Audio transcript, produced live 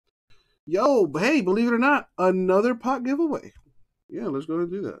Yo, hey, believe it or not, another pot giveaway. Yeah, let's go ahead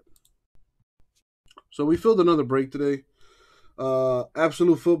and do that. So we filled another break today.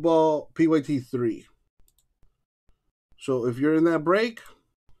 Absolute Football PYT 3. So if you're in that break,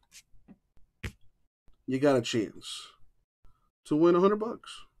 you got a chance to win $100.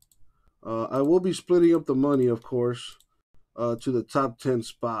 I will be splitting up the money, of course, to the top 10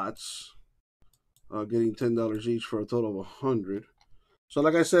 spots, getting $10 each for a total of 100. So,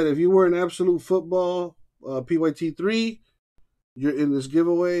 like I said, if you were in Absolute Football PYT 3, you're in this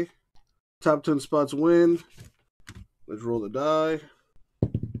giveaway. Top 10 spots win. Let's roll the die.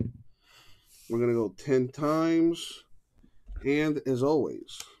 We're going to go 10 times. And as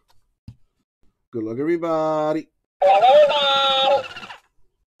always, good luck, everybody.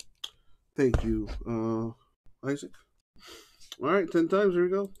 Thank you, Isaac. All right, 10 times. Here we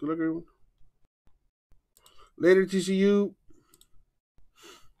go. Good luck, everyone. Later, TCU.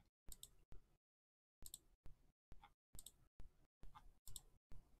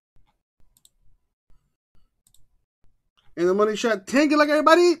 And the money shot 10. Good luck,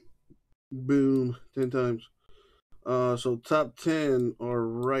 everybody. Boom. 10 times. So top 10 are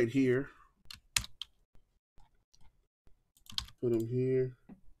right here. Put them here.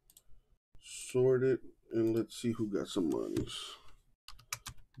 Sort it. And let's see who got some monies.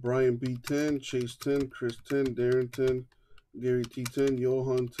 Brian B 10, Chase 10, Chris 10, Darren 10, Gary T 10,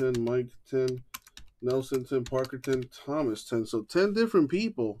 Johan 10, Mike 10, Nelson 10, Parker 10, Thomas 10. So 10 different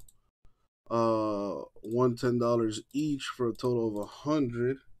people won $10 each for a total of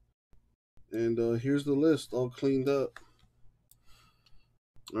 100. And here's the list all cleaned up.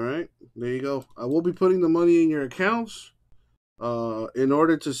 All right, there you go. I will be putting the money in your accounts. In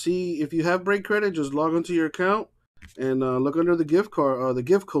order to see if you have break credit, just log into your account and look under the gift card, the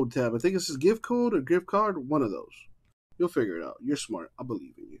gift code tab. I think it says gift code or gift card, one of those. You'll figure it out. You're smart. I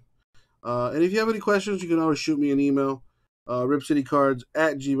believe in you. And if you have any questions, you can always shoot me an email,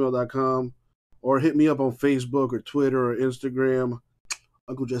 ripcitycards@gmail.com, or hit me up on Facebook or Twitter or Instagram.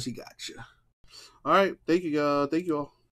 Uncle Jesse gotcha. All right. Thank you, thank you all.